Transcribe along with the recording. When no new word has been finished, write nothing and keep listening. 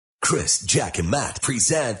Chris, Jack, and Matt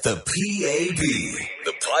present the PAB,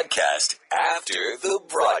 the podcast after the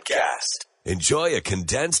broadcast. Enjoy a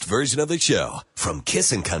condensed version of the show from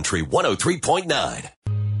Kissin' Country 103.9.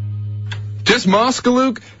 Just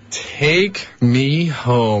Moskalook, take me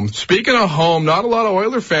home. Speaking of home, not a lot of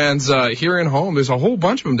Oiler fans here in home. There's a whole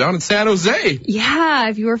bunch of them down in San Jose. Yeah,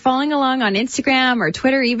 if you were following along on Instagram or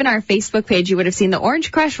Twitter, even our Facebook page, you would have seen the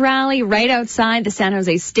Orange Crush rally right outside the San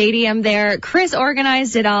Jose Stadium there. Chris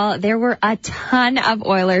organized it all. There were a ton of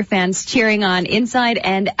Oiler fans cheering on inside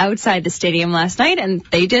and outside the stadium last night, and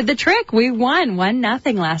they did the trick. We won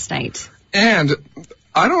 1-0 last night. And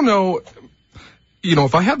I don't know,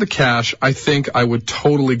 if I had the cash, I think I would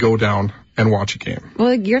totally go down and watch a game.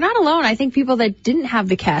 Well, you're not alone. I think people that didn't have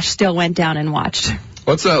the cash still went down and watched.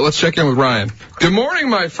 Let's check in with Ryan. Good morning,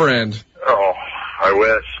 my friend. Oh, I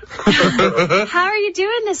wish. How are you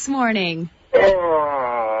doing this morning?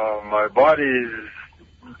 Oh, my body's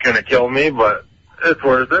gonna kill me, but it's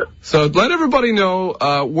worth it. So let everybody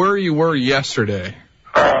know where you were yesterday.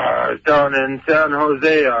 I was down in San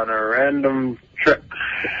Jose on a random trip.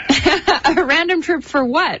 A random trip for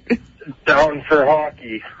what? Down for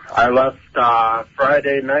hockey. I left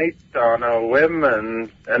Friday night on a whim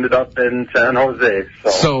and ended up in San Jose.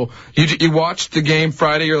 So you watched the game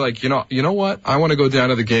Friday. You're like, you know what? I want to go down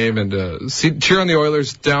to the game and cheer on the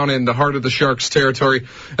Oilers down in the heart of the Sharks territory.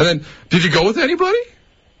 And then, did you go with anybody?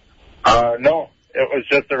 No. It was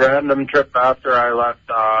just a random trip after I left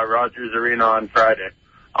Rogers Arena on Friday.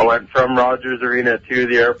 I went from Rogers Arena to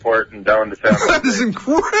the airport and down to San Jose. That is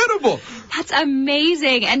incredible. That's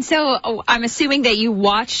amazing. And so I'm assuming that you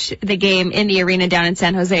watched the game in the arena down in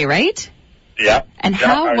San Jose, right? Yeah. And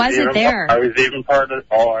how was it there? I was even part of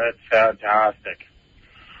it's fantastic.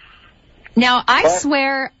 Now, I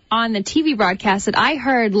swear on the TV broadcast that I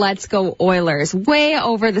heard "Let's Go Oilers" way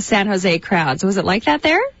over the San Jose crowds. Was it like that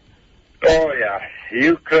there? Oh, yeah.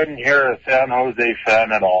 You couldn't hear a San Jose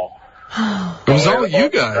fan at all. It was all you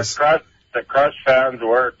guys. The Crush fans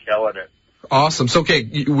were killing it. Awesome. So, okay,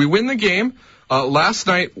 we win the game. Last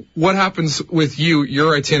night, what happens with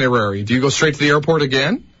your itinerary? Do you go straight to the airport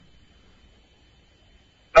again?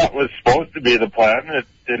 That was supposed to be the plan. It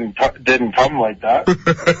didn't come like that.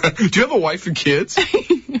 Do you have a wife and kids?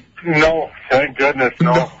 No, thank goodness,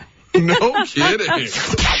 no. No kidding.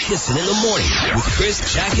 Kissin' in the morning with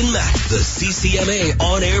Chris, Jack, and Matt, the CCMA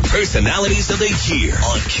on-air personalities of the year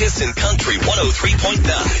on Kissin' Country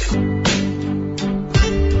 103.9.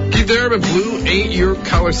 Keep there, but blue ain't your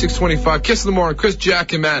color. 625. Kiss in the morning. Chris,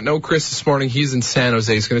 Jack, and Matt. No Chris this morning. He's in San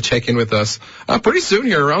Jose. He's going to check in with us pretty soon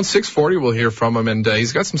here. Around 6:40 we'll hear from him, and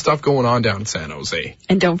he's got some stuff going on down in San Jose.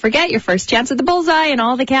 And don't forget your first chance at the bullseye and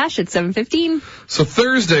all the cash at 7:15. So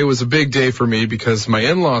Thursday was a big day for me because my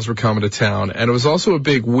in-laws were coming to town, and it was also a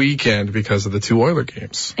big weekend because of the two Oiler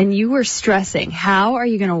games. And you were stressing. How are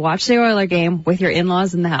you going to watch the Oiler game with your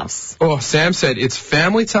in-laws in the house? Oh, Sam said it's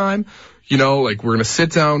family time. We're going to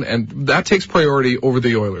sit down, and that takes priority over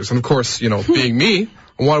the Oilers. And, of course, being me,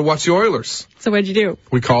 I want to watch the Oilers. So what'd you do?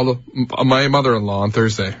 We called my mother-in-law on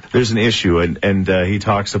Thursday. There's an issue, and he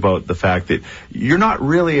talks about the fact that you're not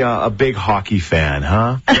really a big hockey fan,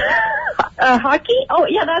 huh? Hockey? Oh,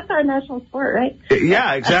 yeah, that's our national sport, right?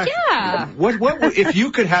 Yeah, exactly. Yeah. What if you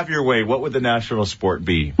could have your way, what would the national sport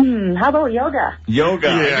be? How about yoga? Yoga.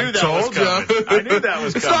 Yeah, I knew that was coming. I knew that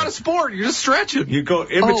was It's coming. not a sport. You're just stretching. You go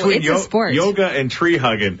in between it's a sport. yoga and tree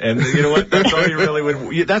hugging, and you know what? That's all you really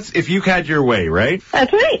would. That's if you had your way, right?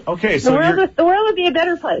 That's right. Okay, so the world would be a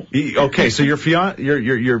better place. Okay, so your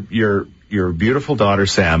beautiful daughter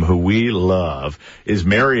Sam, who we love, is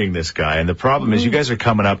marrying this guy, and the problem is you guys are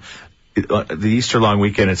coming up. The Easter long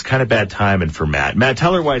weekend, it's kind of bad timing for Matt. Matt,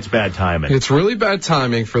 tell her why it's bad timing. It's really bad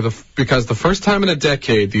timing because the first time in a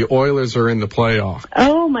decade, the Oilers are in the playoff.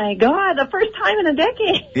 Oh, my God. The first time in a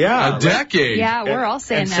decade. Yeah. A decade. Yeah, we're all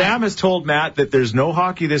saying and that. Sam has told Matt that there's no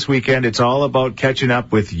hockey this weekend. It's all about catching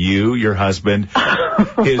up with you, your husband,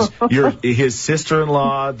 his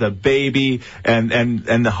sister-in-law, the baby,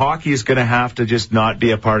 and the hockey is going to have to just not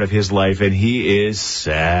be a part of his life, and he is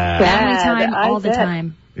sad. Family time all the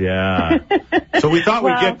time. Yeah. So we thought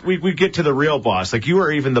we'd get to the real boss. Like, you are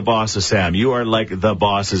even the boss of Sam. You are like the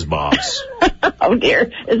boss's boss. Oh, dear.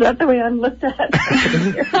 Is that the way I'm looked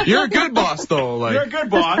at? You're a good boss, though. You're a good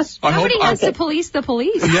boss. Nobody has to police the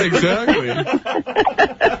police. Yeah, exactly.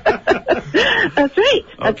 That's right.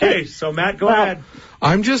 Okay, so Matt, go ahead.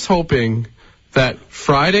 I'm just hoping that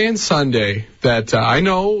Friday and Sunday, that I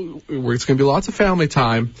know it's going to be lots of family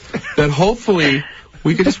time, that hopefully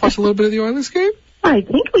we could just watch a little bit of the Oilers game. I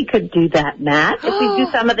think we could do that, Matt, if we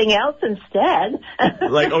do something else instead.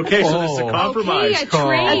 Like, okay, so this is a compromise. Okay, a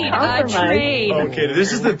trade. A compromise. A trade. Okay,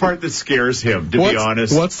 this is the part that scares him, to be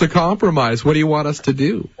honest. What's the compromise? What do you want us to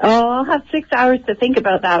do? Oh, I'll have 6 hours to think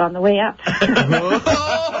about that on the way up.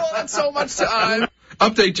 Oh, that's so much time.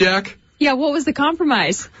 Update, Jack. Yeah, what was the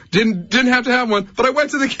compromise? Didn't have to have one, but I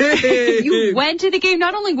went to the game. You went to the game,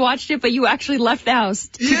 not only watched it, but you actually left the house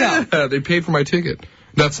to go. Yeah, they paid for my ticket.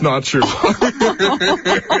 That's not true. Wake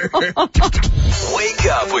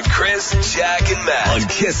up with Chris, Jack, and Matt on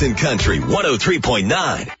Kissin' Country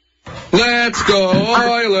 103.9. Let's go,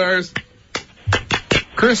 Oilers.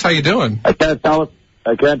 Chris, how you doing? I can't tell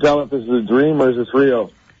if this is a dream or is this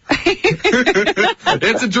real.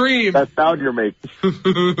 It's a dream. That sound you're making.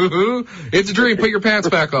 It's a dream. Put your pants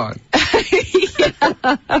back on.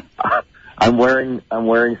 I'm wearing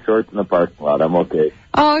shorts in the parking lot. I'm okay.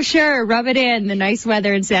 Oh, sure. Rub it in. The nice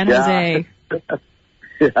weather in San Jose.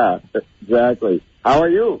 Yeah, exactly. How are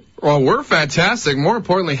you? Well, we're fantastic. More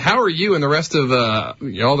importantly, how are you and the rest of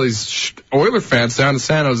all these Oiler fans down in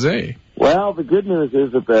San Jose? Well, the good news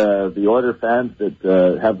is that the Oiler fans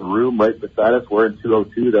that have the room right beside us, we're in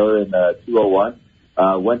 202, they're in 201,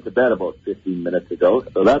 went to bed about 15 minutes ago,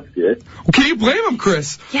 so that's good. Well, can you blame them,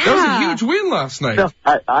 Chris? Yeah. That was a huge win last night.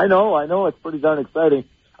 I know, it's pretty darn exciting.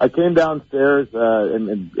 I came downstairs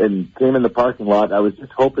and came in the parking lot. I was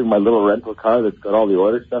just hoping my little rental car that's got all the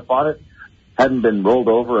Oiler stuff on it hadn't been rolled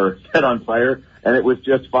over or set on fire, and it was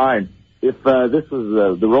just fine. If this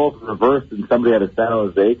was the roles reversed and somebody had a San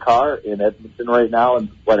Jose car in Edmonton right now and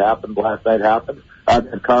what happened last night happened,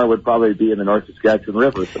 that car would probably be in the North Saskatchewan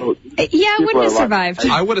River. So Yeah, it wouldn't have survived.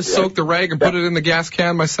 I would have soaked the rag and put it in the gas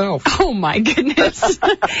can myself. Oh, my goodness.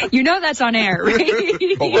 You know that's on air, right?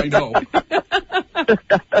 Oh, I know.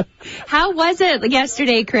 How was it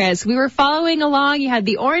yesterday, Chris? We were following along. You had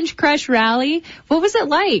the Orange Crush rally. What was it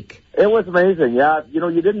like? It was amazing, yeah. You know,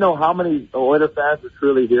 you didn't know how many Oiler fans were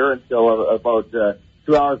truly here until about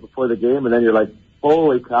 2 hours before the game, and then you're like,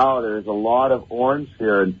 holy cow, there's a lot of Orange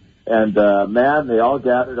here. And man, they all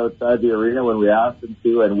gathered outside the arena when we asked them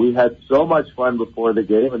to, and we had so much fun before the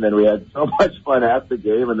game, and then we had so much fun at the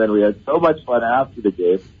game, and then we had so much fun after the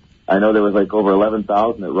game. I know there was like over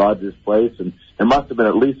 11,000 at Rogers Place, and there must have been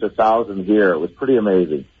at least 1,000 here. It was pretty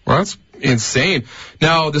amazing. Well, that's insane.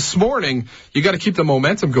 Now, this morning, you got to keep the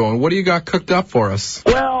momentum going. What do you got cooked up for us?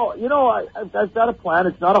 Well, you know, I've got a plan.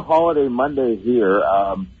 It's not a holiday Monday here.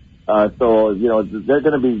 So, you know, they're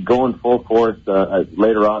going to be going full force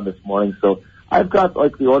later on this morning. So I've got,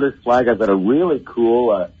 like, the Oilers flag. I've got a really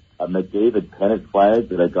cool a McDavid pennant flag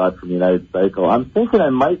that I got from United Cycle. I'm thinking I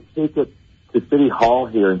might take it to City Hall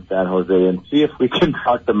here in San Jose and see if we can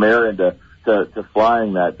talk the mayor into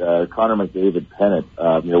flying that Connor McDavid pennant,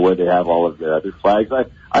 you know, where they have all of their other flags.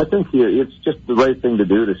 I think it's just the right thing to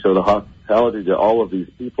do to show the hospitality to all of these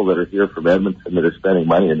people that are here from Edmonton that are spending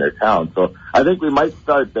money in their town. So I think we might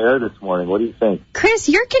start there this morning. What do you think? Chris,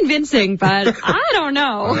 you're convincing, but I don't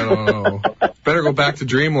know. I don't know. Better go back to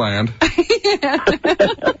Dreamland.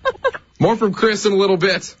 More from Chris in a little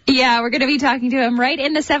bit. Yeah, we're going to be talking to him right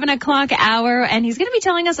in the 7 o'clock hour, and he's going to be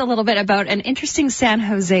telling us a little bit about an interesting San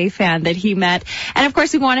Jose fan that he met. And, of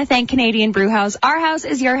course, we want to thank Canadian Brew House. Our house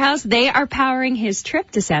is your house. They are powering his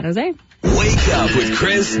trip to San Jose. Wake up with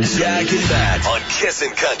Chris, Jack, and Matt on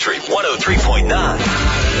Kissin' Country 103.9.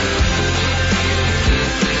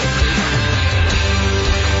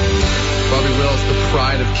 Bobby Wills, the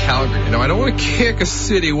pride of Calgary. Now, I don't want to kick a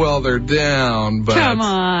city while they're down, but... Come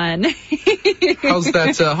on. How's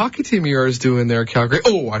that hockey team of yours doing there, Calgary?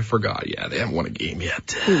 Oh, I forgot. Yeah, they haven't won a game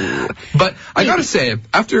yet. But I got to say,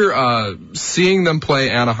 after seeing them play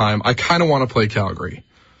Anaheim, I kind of want to play Calgary.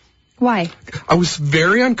 Why? I was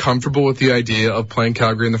very uncomfortable with the idea of playing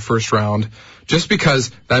Calgary in the first round, just because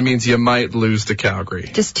that means you might lose to Calgary.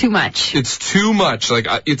 Just too much. It's too much. Like,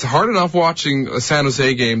 it's hard enough watching a San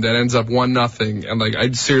Jose game that ends up 1-0, and like, I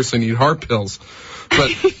seriously need heart pills. But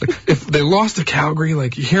like, if they lost to Calgary,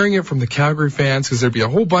 like, hearing it from the Calgary fans, because there'd be a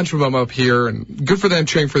whole bunch of them up here, and good for them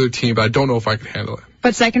cheering for their team, but I don't know if I could handle it.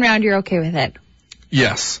 But second round, you're okay with it?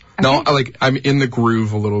 Yes. Okay. No, I'm in the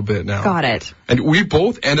groove a little bit now. Got it. And we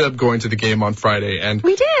both ended up going to the game on Friday, and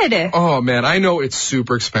we did. Oh man, I know it's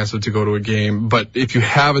super expensive to go to a game, but if you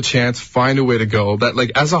have a chance, find a way to go. That,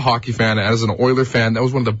 like, as a hockey fan, as an Oiler fan, that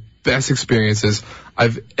was one of the best experiences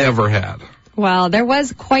I've ever had. Well, there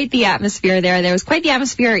was quite the atmosphere there. There was quite the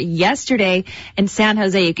atmosphere yesterday in San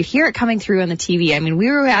Jose. You could hear it coming through on the TV. I mean,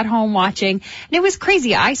 we were at home watching, and it was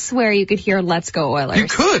crazy. I swear you could hear "Let's Go Oilers."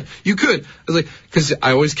 You could. I was like, Because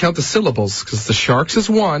I always count the syllables, because the Sharks is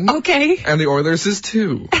 1. Okay. And the Oilers is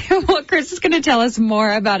 2. Well, Chris is going to tell us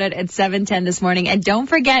more about it at 7:10 this morning. And don't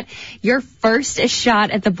forget your first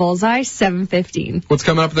shot at the bullseye, 7:15. What's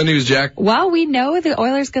coming up in the news, Jack? Well, we know the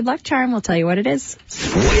Oilers' good luck charm. We'll tell you what it is.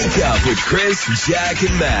 Wake up with Chris, Jack,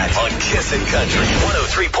 and Matt on Kissin' Country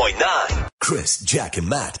 103.9. Chris, Jack, and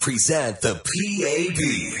Matt present the PAB,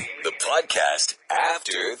 the podcast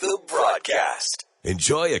after the broadcast.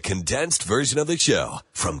 Enjoy a condensed version of the show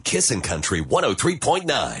from Kissin' Country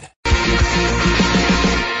 103.9.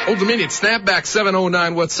 Old Dominion, Snapback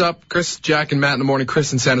 709. What's up? Chris, Jack, and Matt in the morning.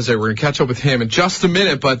 Chris in San Jose. We're going to catch up with him in just a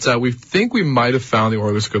minute, but we think we might have found the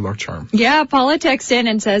Oilers' good luck charm. Yeah, Paula texts in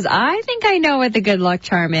and says, I think I know what the good luck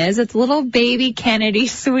charm is. It's little baby Kennedy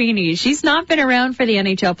Sweeney. She's not been around for the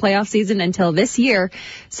NHL playoff season until this year.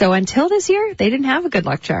 So until this year, they didn't have a good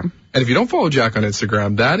luck charm. And if you don't follow Jack on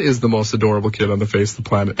Instagram, that is the most adorable kid on the face of the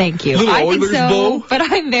planet. Thank you. Little I Oilers think so, bow. but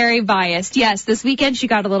I'm very biased. Yes, this weekend she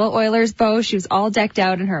got a little Oilers bow. She was all decked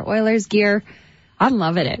out in her Oilers gear. I'm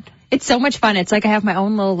loving it. It's so much fun. It's like I have my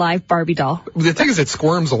own little live Barbie doll. The thing is, it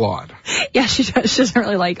squirms a lot. Yeah, she does. She doesn't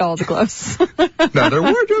really like all the clothes. Another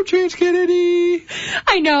wardrobe change, Kennedy.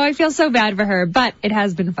 I know. I feel so bad for her, but it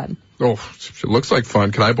has been fun. Oh, it looks like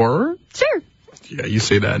fun. Can I borrow her? Sure. Yeah, you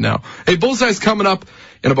say that now. Hey, Bullseye's coming up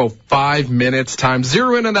in about 5 minutes time.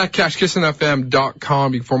 Zero in on that cash,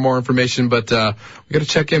 kissinfm.com for more information, but we got to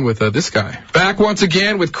check in with this guy. Back once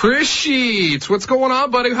again with Chris Sheets. What's going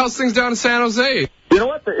on, buddy? How's things down in San Jose? You know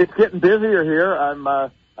what? It's getting busier here. I'm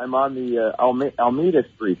on the Almeida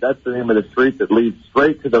Street. That's the name of the street that leads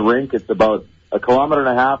straight to the rink. It's about 1.5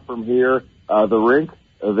 kilometers from here. The rink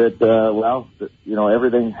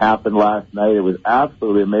everything happened last night. It was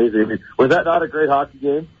absolutely amazing. I mean, was that not a great hockey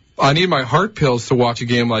game? I need my heart pills to watch a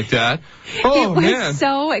game like that. Oh, it was man.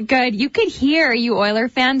 so good. You could hear you Oiler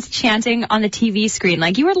fans chanting on the TV screen.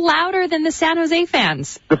 Like, you were louder than the San Jose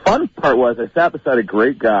fans. The fun part was I sat beside a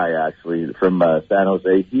great guy, actually, from San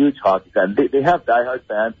Jose, huge hockey fan. They have diehard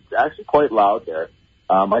fans. It's actually quite loud there.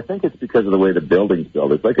 I think it's because of the way the building's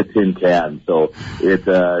built. It's like a tin can, so it's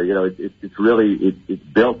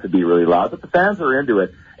built to be really loud. But the fans are into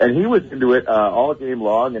it, and he was into it all game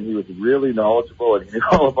long, and he was really knowledgeable, and he knew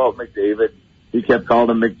all about McDavid. He kept calling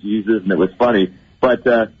him McJesus, and it was funny. But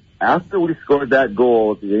after we scored that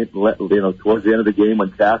goal, towards the end of the game,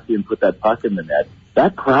 when Cassian put that puck in the net,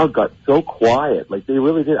 that crowd got so quiet. Like, they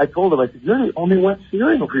really did. I told him, I said, "You're the only one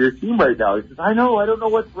cheering for your team right now." He says, "I know. I don't know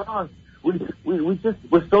what's wrong.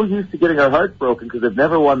 We're so used to getting our hearts broken because they've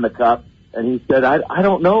never won the cup." And he said, I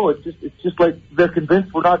don't know. It's just like they're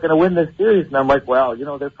convinced we're not going to win this series. And I'm like, well,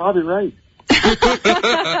 they're probably right.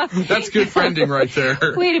 That's good friending right there.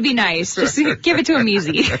 Way to be nice. Just give it to him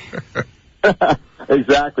easy. Exactly.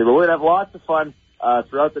 But we're going to have lots of fun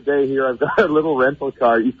throughout the day here. I've got a little rental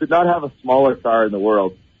car. You could not have a smaller car in the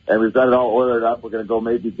world. And we've got it all oiled up. We're going to go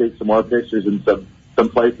maybe take some more pictures in some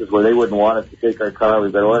places where they wouldn't want us to take our car.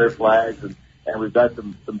 We've got Oiler flags, and we've got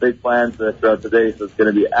some big plans throughout the day, so it's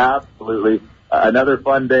going to be absolutely another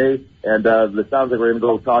fun day, and it sounds like we're going to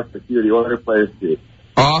go talk to a few of the Oiler players too.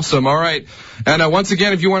 Awesome. All right. And once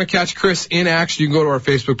again, if you want to catch Chris in action, you can go to our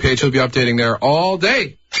Facebook page. He'll be updating there all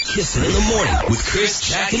day. Kissin' in the morning with Chris,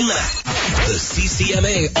 Jack, and Matt. The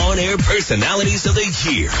CCMA on-air personalities of the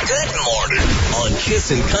year. Good morning on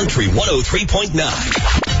Kissin' Country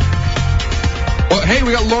 103.9. Well, hey,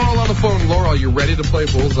 we got Laurel on the phone. Laurel, you ready to play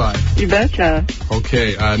Bullseye? You betcha.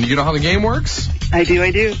 Okay, you know how the game works? I do.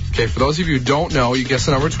 Okay, for those of you who don't know, you guess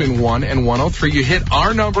the number between 1 and 103. You hit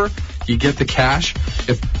our number, you get the cash.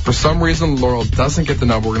 If for some reason Laurel doesn't get the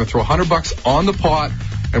number, we're going to throw $100 on the pot,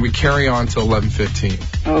 and we carry on till 11:15.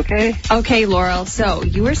 Okay. Okay, Laurel. So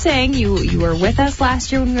you were saying you were with us last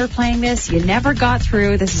year when we were playing this. You never got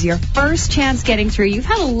through. This is your first chance getting through. You've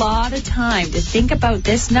had a lot of time to think about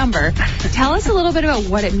this number. Tell us a little bit about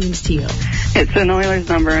what it means to you. It's an Oilers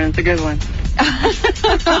number, and it's a good one.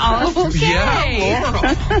 Okay.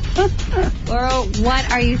 Yeah, Laurel. Laurel, what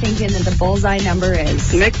are you thinking that the Bullseye number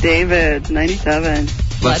is? McDavid, 97.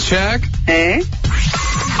 Let's check. Hey?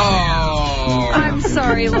 Oh. I'm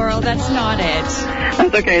sorry, Laurel. That's not it.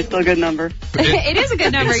 That's okay. It's still a good number. It is a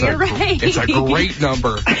good number. You're right. It's a great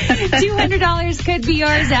number. $200 could be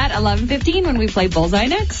yours at 11:15 when we play Bullseye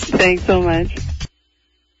next. Thanks so much.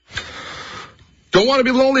 Don't want to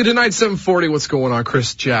be lonely tonight, 7:40. What's going on?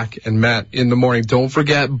 Chris, Jack, and Matt in the morning. Don't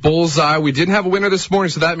forget Bullseye. We didn't have a winner this morning,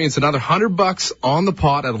 so that means another $100 on the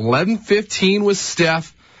pot at 11:15 with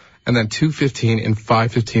Steph. and then 2:15 and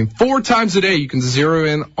 5:15. 4 times a day you can zero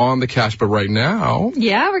in on the cash. But right now...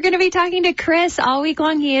 Yeah, we're going to be talking to Chris all week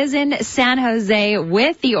long. He is in San Jose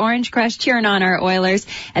with the Orange Crush cheering on our Oilers.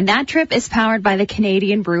 And that trip is powered by the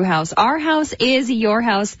Canadian Brew House. Our house is your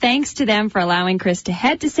house. Thanks to them for allowing Chris to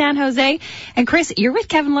head to San Jose. And Chris, you're with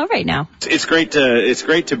Kevin Lowe right now. It's great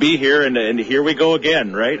to be here, and here we go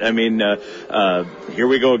again, right? I mean, here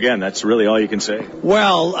we go again. That's really all you can say.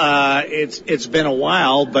 Well, it's been a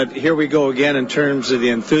while, but here we go again in terms of the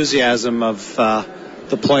enthusiasm of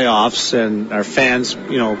the playoffs and our fans,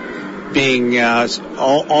 being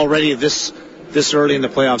already this early in the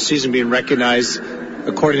playoff season being recognized,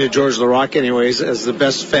 according to George Laraque anyways, as the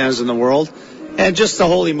best fans in the world. And just the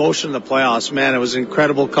whole emotion of the playoffs, man, it was an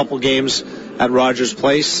incredible couple games at Rogers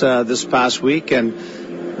Place this past week,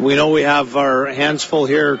 and we know we have our hands full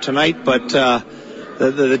here tonight, but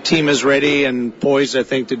the team is ready and poised, I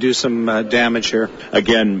think, to do some damage here.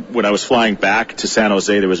 Again, when I was flying back to San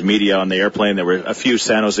Jose, there was media on the airplane. There were a few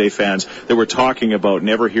San Jose fans that were talking about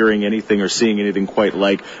never hearing anything or seeing anything quite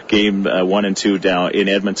like Game 1 and 2 down in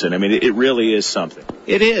Edmonton. I mean, it really is something.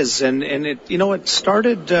 It is, and it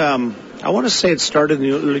started, I want to say it started in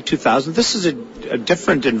the early 2000s. This is a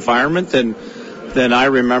different environment than I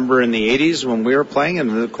remember in the 80s when we were playing, and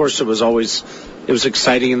of course it was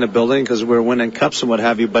exciting in the building because we were winning cups and what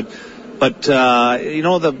have you. But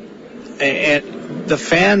the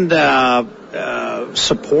fan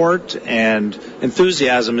support and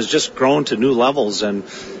enthusiasm has just grown to new levels. And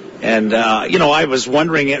I was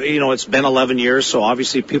wondering, it's been 11 years, so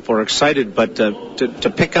obviously people are excited. But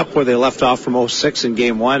to pick up where they left off from 06 in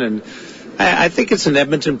Game 1, and I think it's an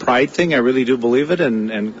Edmonton pride thing. I really do believe it,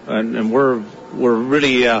 and we're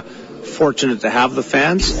really fortunate to have the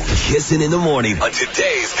fans. Kissin' in the morning on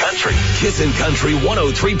today's country. Kissin' Country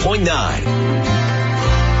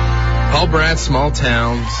 103.9. Paul Brandt, Small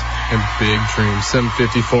Towns and Big Dreams,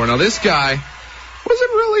 754. Now this guy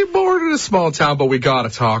wasn't really born in a small town, but we got to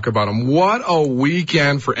talk about him. What a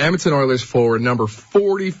weekend for Edmonton Oilers forward number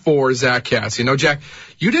 44, Zack Kassian. Jack,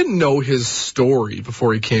 you didn't know his story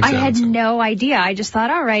before he came to Edmonton. I had no idea. I just thought,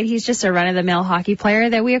 all right, he's just a run-of-the-mill hockey player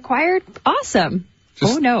that we acquired. Awesome.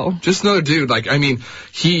 Just another dude.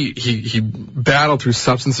 He battled through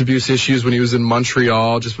substance abuse issues when he was in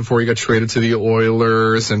Montreal just before he got traded to the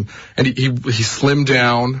Oilers, and he slimmed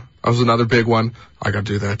down. That was another big one. I got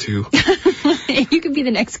to do that too. You could be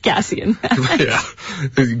the next Kassian. Yeah.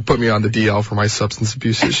 You put me on the DL for my substance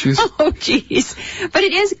abuse issues. Oh, jeez. But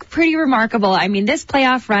it is pretty remarkable. I mean, this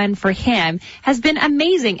playoff run for him has been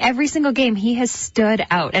amazing. Every single game, he has stood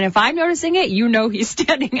out. And if I'm noticing it, he's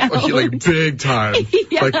standing out. Big time.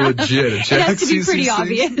 Yeah. Legit. Jack, it has to be pretty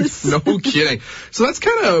obvious. No kidding. So that's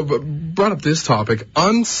kind of brought up this topic,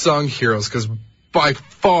 unsung heroes, because by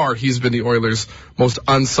far, he's been the Oilers' most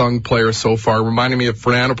unsung player so far. Reminding me of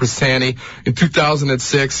Fernando Pisani in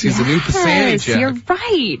 2006. He's the new Pisani, Jack. You're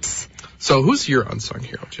right. So who's your unsung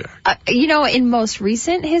hero, Jack? In most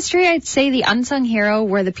recent history, I'd say the unsung hero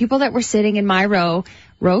were the people that were sitting in my row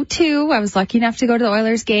 2. I was lucky enough to go to the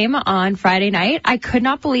Oilers game on Friday night. I could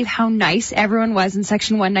not believe how nice everyone was in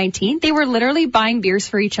Section 119. They were literally buying beers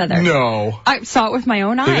for each other. No. I saw it with my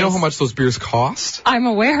own eyes. Do you know how much those beers cost? I'm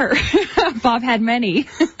aware. Bob had many.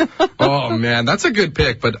 Oh, man, that's a good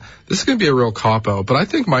pick, but this is going to be a real cop-out. But I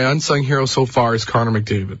think my unsung hero so far is Connor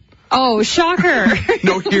McDavid. Oh, shocker.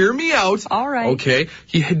 No, hear me out. All right. Okay.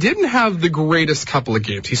 He didn't have the greatest couple of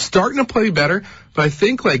games. He's starting to play better, but I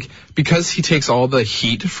think, because he takes all the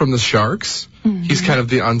heat from the Sharks, he's kind of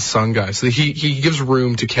the unsung guy. So he gives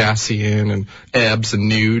room to Kassian and Ebbs and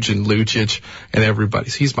Nuge and Lucic and everybody.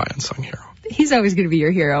 So he's my unsung hero. He's always going to be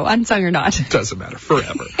your hero, unsung or not. Doesn't matter,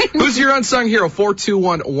 forever. Who's your unsung hero?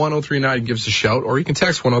 421-1039. Give us a shout, or you can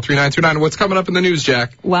text 103929. What's coming up in the news,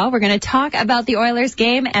 Jack? Well, we're going to talk about the Oilers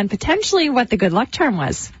game and potentially what the good luck charm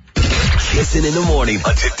was. Kissin' in the morning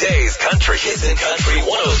on today's country. Kissin' Country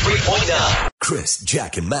 103.9. Chris,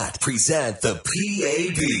 Jack, and Matt present the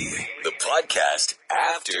PAB, the podcast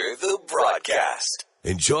after the broadcast.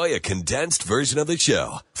 Enjoy a condensed version of the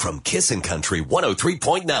show from Kissin' Country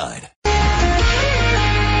 103.9.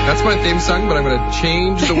 That's my theme song, but I'm going to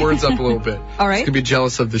change the words up a little bit. All right. He's going to be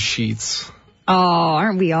jealous of the sheets. Oh,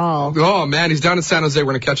 aren't we all? Oh, man, he's down in San Jose. We're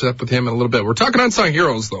going to catch up with him in a little bit. We're talking unsung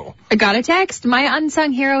heroes, though. I got a text. My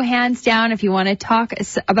unsung hero, hands down, if you want to talk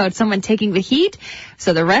about someone taking the heat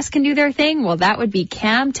so the rest can do their thing, well, that would be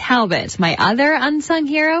Cam Talbot. My other unsung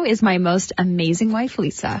hero is my most amazing wife,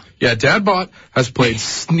 Lisa. Yeah, Dad Bot has played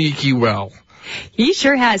sneaky well. He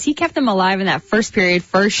sure has. He kept them alive in that first period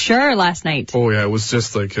for sure last night. Oh, yeah, it was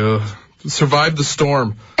just survived the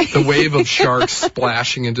storm, the wave of sharks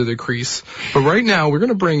splashing into the crease. But right now, we're going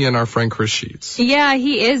to bring in our friend Chris Sheets. Yeah,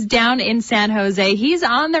 he is down in San Jose. He's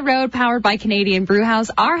on the road, powered by Canadian Brew House.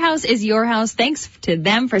 Our house is your house. Thanks to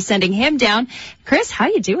them for sending him down. Chris, how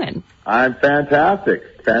you doing? I'm fantastic.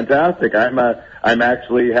 I'm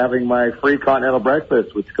actually having my free continental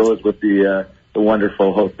breakfast, which goes with the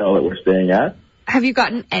wonderful hotel that we're staying at. Have you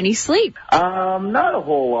gotten any sleep? Not a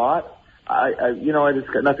whole lot. I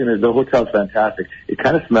just got nothing. The hotel's fantastic. It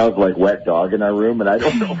kind of smells like wet dog in our room, and I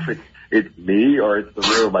don't know if it's me or it's the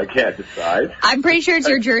room. I can't decide. I'm pretty sure it's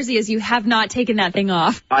your jersey, as you have not taken that thing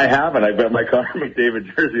off. I haven't. I've got my Connor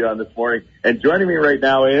McDavid jersey on this morning. And joining me right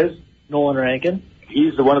now is Nolan Rankin.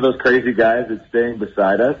 He's one of those crazy guys that's staying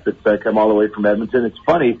beside us, that's come all the way from Edmonton. It's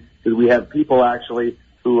funny because we have people actually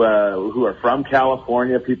who are from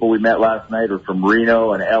California. People we met last night are from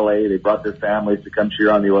Reno and LA. They brought their families to come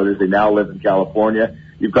cheer on the Oilers. They now live in California.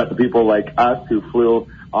 You've got the people like us who flew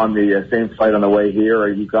on the same flight on the way here, or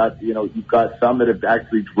you've got some that have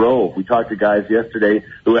actually drove. We talked to guys yesterday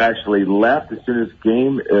who actually left as soon as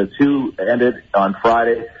game 2 ended on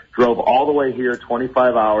Friday, drove all the way here,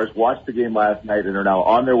 25 hours, watched the game last night, and are now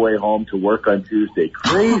on their way home to work on Tuesday.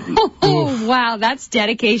 Crazy. Oh, wow, that's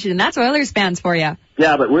dedication. That's Oilers fans for you.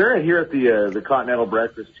 Yeah, but we're here at the Continental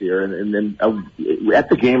Breakfast here, and then at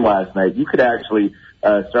the game last night, you could actually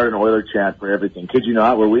start an Oiler chant for everything. Could you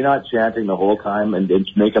not? Were we not chanting the whole time and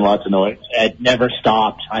making lots of noise? It never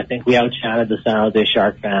stopped. I think we out-chanted the San Jose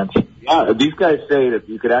Shark fans. Yeah, these guys say that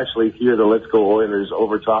you could actually hear the Let's Go Oilers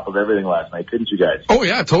over top of everything last night, couldn't you guys? Oh,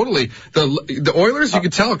 yeah, totally. The Oilers, you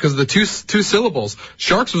could tell because of the two syllables.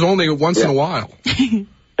 Sharks was only once in a while.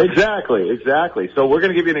 Exactly. So we're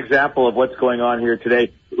going to give you an example of what's going on here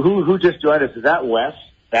today. Who just joined us? Is that Wes?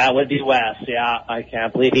 That would be Wes, yeah. I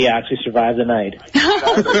can't believe he actually survived the night.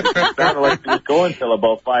 It sounded like he was going till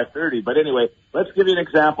about 5:30. But anyway, let's give you an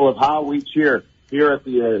example of how we cheer here at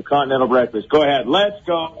the Continental Breakfast. Go ahead. Let's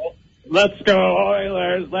go. Let's go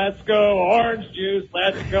Oilers. Let's go orange juice.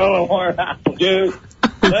 Let's go orange apple juice.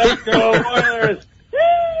 Let's go Oilers.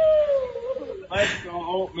 Let's go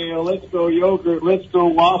oatmeal. Let's go yogurt. Let's go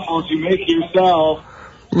waffles. You make yourself.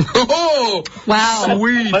 Oh, wow.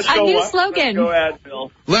 Sweet. A new slogan. Let's go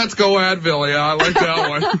Advil. Let's go Advil. Yeah, I like that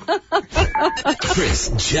one. Chris,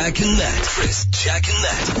 Jack, and Matt.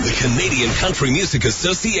 The Canadian Country Music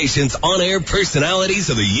Association's on-air personalities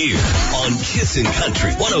of the year on Kissin'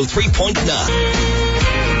 Country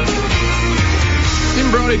 103.9. Tim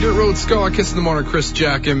Brody, Dirt Road Skull, Kiss in the Morning, Chris,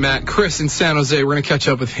 Jack, and Matt. Chris in San Jose, we're going to catch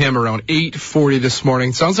up with him around 8:40 this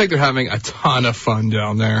morning. Sounds like they're having a ton of fun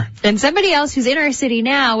down there. And somebody else who's in our city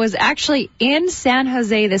now was actually in San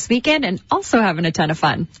Jose this weekend and also having a ton of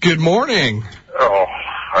fun. Good morning. Oh,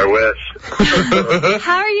 I wish.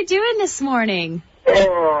 How are you doing this morning?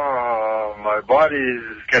 Oh, my body's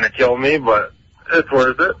going to kill me, but it's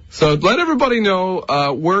worth it. So let everybody know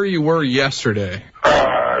where you were yesterday.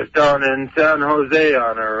 I was down in San Jose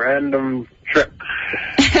on a random trip.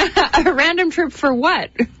 A random trip for what?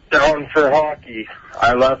 Down for hockey.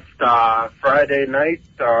 I left Friday night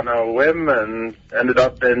on a whim and ended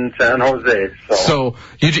up in San Jose. So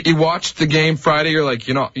you watched the game Friday. You're like,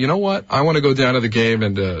 you know what? I want to go down to the game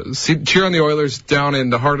and cheer on the Oilers down in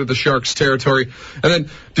the heart of the Sharks territory. And then,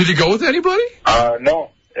 did you go with anybody? No.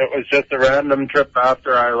 It was just a random trip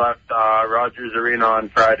after I left Rogers Arena on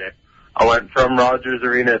Friday. I went from Rogers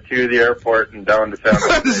Arena to the airport and down to San Jose.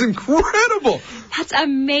 That is incredible. That's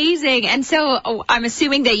amazing. And so I'm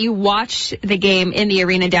assuming that you watched the game in the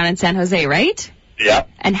arena down in San Jose, right? Yeah.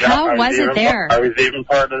 And how was it there? I was even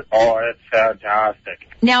part of it's fantastic.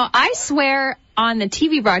 Now, I swear on the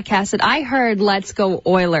TV broadcast that I heard Let's Go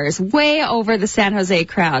Oilers way over the San Jose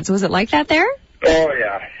crowds. Was it like that there? Oh,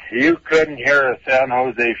 yeah. You couldn't hear a San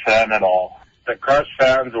Jose fan at all. The Crush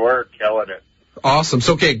fans were killing it. Awesome.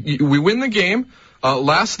 So, okay, we win the game.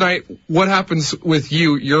 Last night, what happens with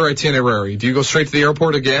your itinerary? Do you go straight to the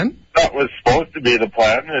airport again? That was supposed to be the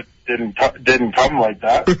plan. It didn't come like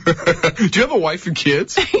that. Do you have a wife and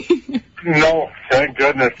kids? No, thank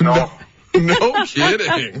goodness, no. No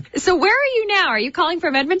kidding. So where are you now? Are you calling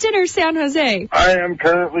from Edmonton or San Jose? I am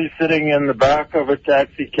currently sitting in the back of a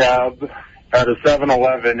taxi cab at a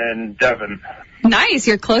 7-Eleven in Devon. Nice,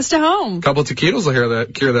 you're close to home. A couple of taquitos will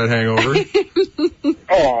cure that hangover.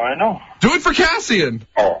 Oh, I know. Do it for Cassian.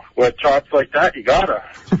 Oh, with shots like that, you gotta.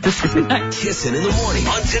 Kissin' in the morning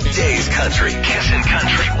on today's country. Kissin'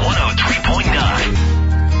 Country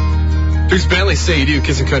 103.9. There's Bentley Say You Do,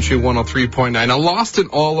 Kissin' Country 103.9. Now, lost in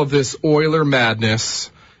all of this Oiler madness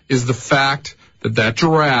is the fact that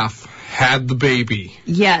giraffe had the baby.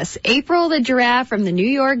 Yes, April the giraffe from the New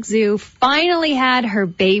York Zoo finally had her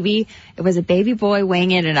baby. It was a baby boy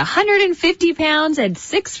weighing in at 150 pounds and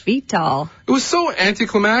 6 feet tall. It was so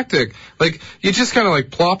anticlimactic. Like, you just kind of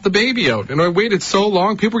like plop the baby out. And I waited so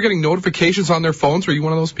long. People were getting notifications on their phones. Were you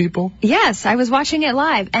one of those people? Yes, I was watching it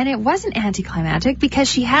live, and it wasn't anticlimactic because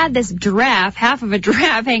she had this giraffe, half of a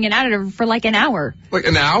giraffe, hanging out at her for like an hour. Like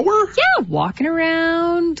an hour? Yeah, walking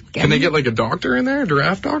around. Can they get like a doctor in there, a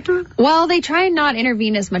giraffe doctor? Well, they try and not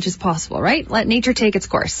intervene as much as possible, right? Let nature take its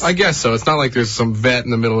course. I guess so. It's not like there's some vet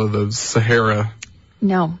in the middle of the Sahara.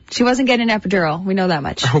 No, she wasn't getting an epidural. We know that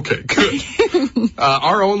much. Okay, good.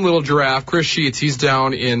 Our own little giraffe, Chris Sheets, he's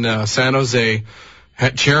down in San Jose,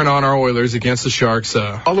 cheering on our Oilers against the Sharks.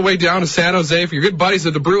 All the way down to San Jose for your good buddies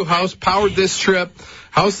at the Brew House, powered this trip.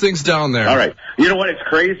 How's things down there? All right. You know what? It's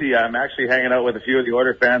crazy. I'm actually hanging out with a few of the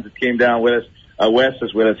Oilers fans that came down with us. Wes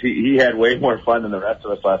is with us. He had way more fun than the rest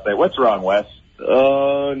of us last night. What's wrong, Wes?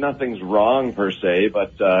 Nothing's wrong per se,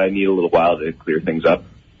 but I need a little while to clear things up.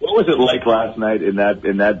 What was it like last night in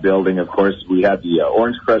that building? Of course, we had the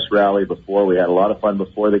Orange Crush rally before. We had a lot of fun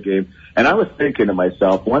before the game. And I was thinking to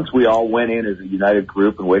myself, once we all went in as a united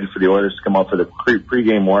group and waited for the Oilers to come up for the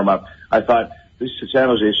pregame warm-up, I thought, these San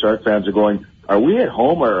Jose Shark fans are going, are we at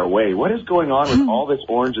home or away? What is going on with all this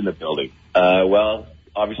orange in the building? Well,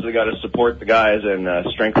 obviously got to support the guys and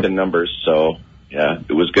strengthen numbers. So, yeah,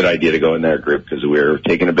 it was a good idea to go in their group because we were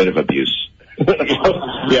taking a bit of abuse.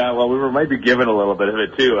 Yeah, well, might be given a little bit of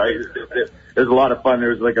it too. There's a lot of fun.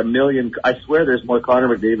 There's like 1 million. I swear, there's more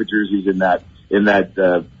Connor McDavid jerseys in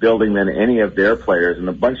that building than any of their players. And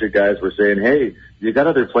a bunch of guys were saying, "Hey, you got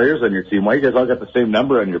other players on your team. Why you guys all got the same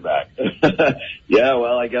number on your back?" Yeah,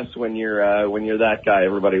 well, I guess when you're that guy,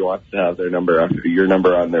 everybody wants to have your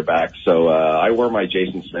number on their back. So I wore my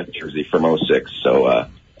Jason Smith jersey from 2006. So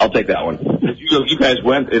I'll take that one. You guys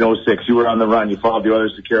went in 2006. You were on the run. You followed the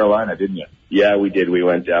Oilers to Carolina, didn't you? Yeah, we did. We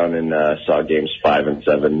went down and saw games 5 and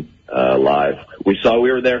 7 live. We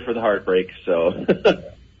were there for the heartbreak. So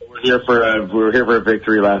we were here for a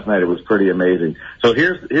victory last night. It was pretty amazing. So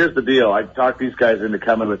here's the deal. I talked these guys into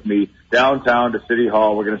coming with me downtown to City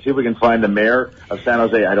Hall. We're going to see if we can find the mayor of San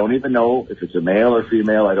Jose. I don't even know if it's a male or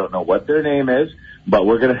female. I don't know what their name is, but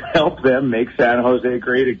we're going to help them make San Jose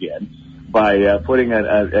great again by putting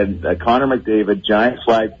a Connor McDavid giant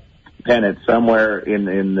flag pennant somewhere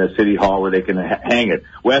in the City Hall where they can hang it.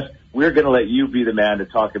 Wes, we're going to let you be the man to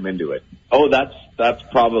talk him into it. Oh, that's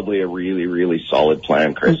probably a really, really solid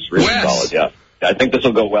plan, Chris. Really solid, yeah. I think this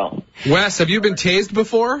will go well. Wes, have you been tased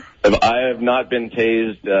before? I have not been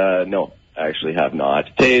tased. No, I actually have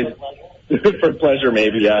not. Tased. For pleasure,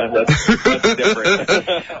 maybe, yeah. That's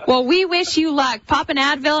different. Well, we wish you luck. Pop an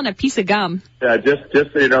Advil and a piece of gum. Yeah, just so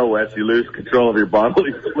you know, Wes, you lose control of your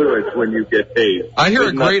bodily fluids when you get tased. I hear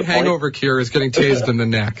a great hangover cure is getting tased in the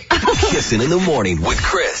neck. Kissin' in the morning with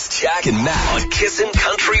Chris, Jack, and Matt on Kissin'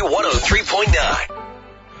 Country 103.9.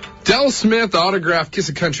 Del Smith autographed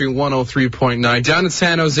Kissin' Country 103.9. Down in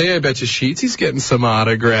San Jose, I bet you Sheets, he's getting some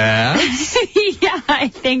autographs. Yeah, I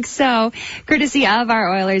think so. Courtesy of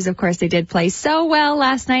our Oilers, of course, they did play so well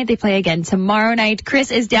last night. They play again tomorrow night.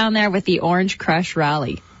 Chris is down there with the Orange Crush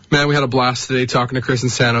Rally. Man, we had a blast today talking to Chris in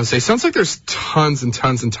San Jose. Sounds like there's tons and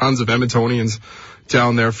tons and tons of Edmontonians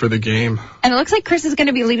down there for the game. And it looks like Chris is going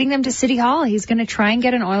to be leading them to City Hall. He's going to try and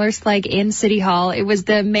get an Oilers flag in City Hall. It was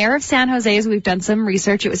the mayor of San Jose, as we've done some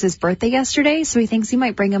research. It was his birthday yesterday, so he thinks he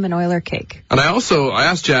might bring him an Oiler cake. And I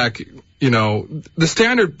asked Jack, the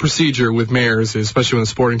standard procedure with mayors, especially when the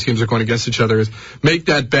sporting teams are going against each other, is make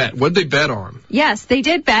that bet. What'd they bet on? Yes, they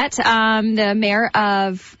did bet. The mayor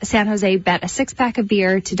of San Jose bet a 6-pack of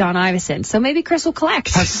beer to Don Iveson. So maybe Chris will collect.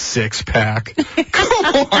 A 6-pack?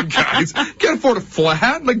 Come on, guys. Can't afford a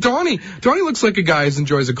flat. Like Donnie looks like a guy who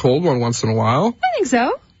enjoys a cold one once in a while. I think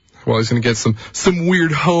so. Well, he's going to get some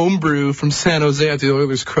weird homebrew from San Jose after the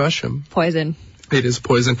Oilers crush him. Poison. It is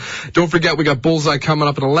poison. Don't forget, we got Bullseye coming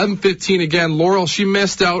up at 11:15 again. Laurel, she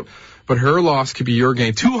missed out, but her loss could be your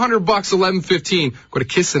gain. $200, 11:15. Go to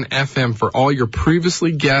Kissin' FM for all your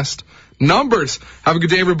previously guessed numbers. Have a good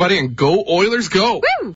day, everybody, and go Oilers, go! Woo!